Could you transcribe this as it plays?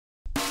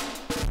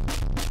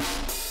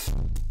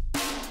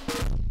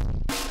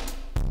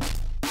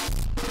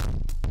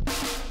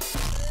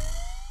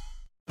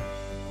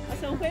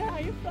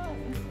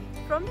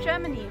from? From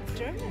Germany.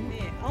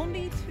 Germany.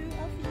 Only two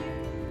of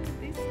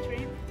you this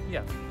trip?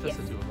 Yeah, just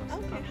the two of us.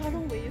 Okay, how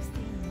long will you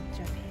stay in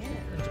Japan?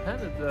 In Japan,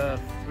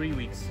 it's 3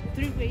 weeks.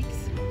 3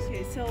 weeks.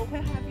 Okay, so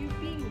where have you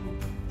been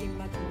in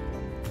Matsumoto?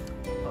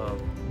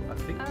 I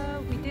think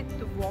We did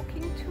the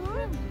walking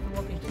tour. the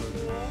walking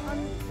tour.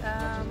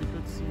 We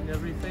could see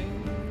everything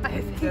I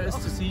think there is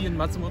to see in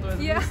Matsumoto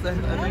at Yeah. least.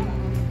 And I think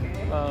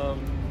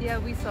Okay. yeah,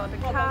 we saw the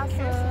What about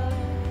castle.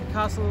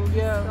 castle,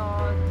 yeah.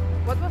 Saw,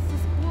 what was the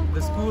school The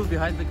called? school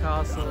behind the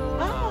castle,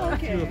 Oh, a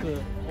few okay. of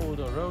the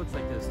older roads,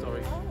 like the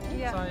historic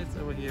Yeah. sites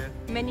over here.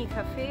 Many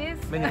cafes.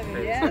 Many Oh,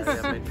 cafes, yes.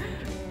 yeah, many.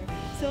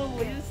 So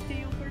will you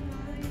stay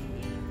overnight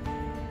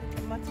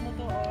in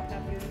Matsumoto or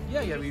have you?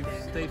 Yeah, we've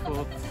stayed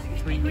for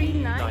 3 Three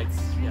nights. nights.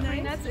 Yeah.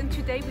 3 nights, and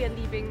today we are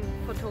leaving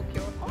for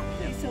Tokyo.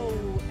 Okay, so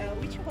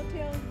which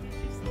hotel did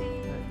you stay?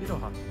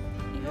 Iroha.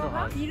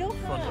 Iroha? Iroha.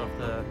 In front of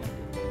the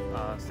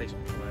station.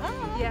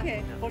 Ah, Yeah.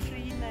 okay. For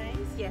 3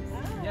 nights? Yes.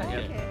 Ah, Yeah, yeah.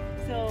 okay.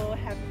 So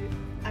have you,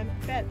 I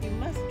bet you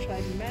must try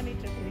many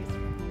Japanese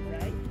food,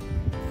 right?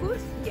 Food?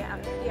 Yeah.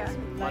 Yeah.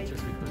 Much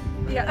as we could.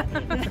 Yeah.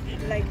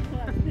 Like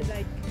what?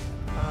 Like,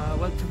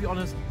 Well, to be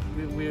honest,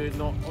 we're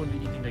not only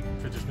eating like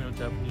traditional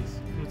Japanese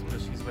foods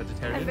because she's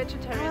vegetarian. I'm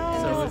vegetarian, Oh.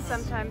 and So this is it's-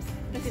 sometimes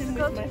the same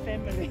difficult. with my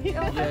family.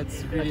 Yeah, it's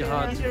really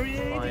hard It's to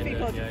really find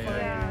difficult it. to Yeah,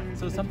 yeah. find.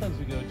 So sometimes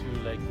we go to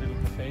like little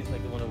cafes,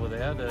 like the one over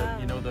there. The Ah.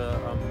 you know the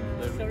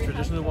Sorry,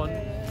 traditional one.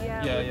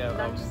 Yeah, Yeah, with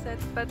yeah, lunch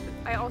sets, but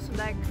I also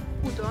like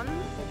udon,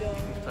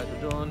 We've tried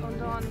udon,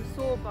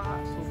 soba,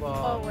 soba.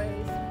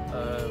 always.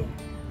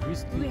 We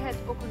Recently, had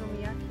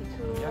okonomiyaki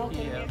too.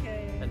 yaki,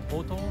 yeah, and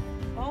hoto.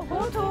 Oh,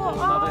 Hoto,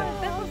 another-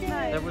 that was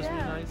nice. That was yeah.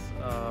 really nice.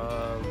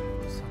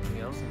 Something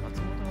else in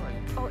Matsumoto.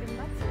 Oh, in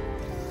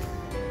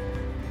Matsumoto.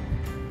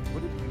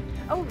 What did we do?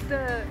 Oh,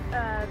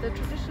 the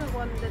traditional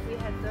one that we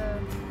had, the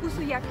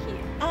usuyaki.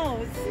 Oh,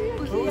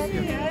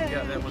 Usuyaki.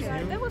 Yeah, that was Yeah,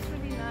 new. that was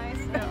really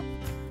nice.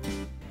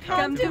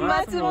 Come to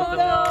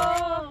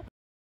Matsumoto!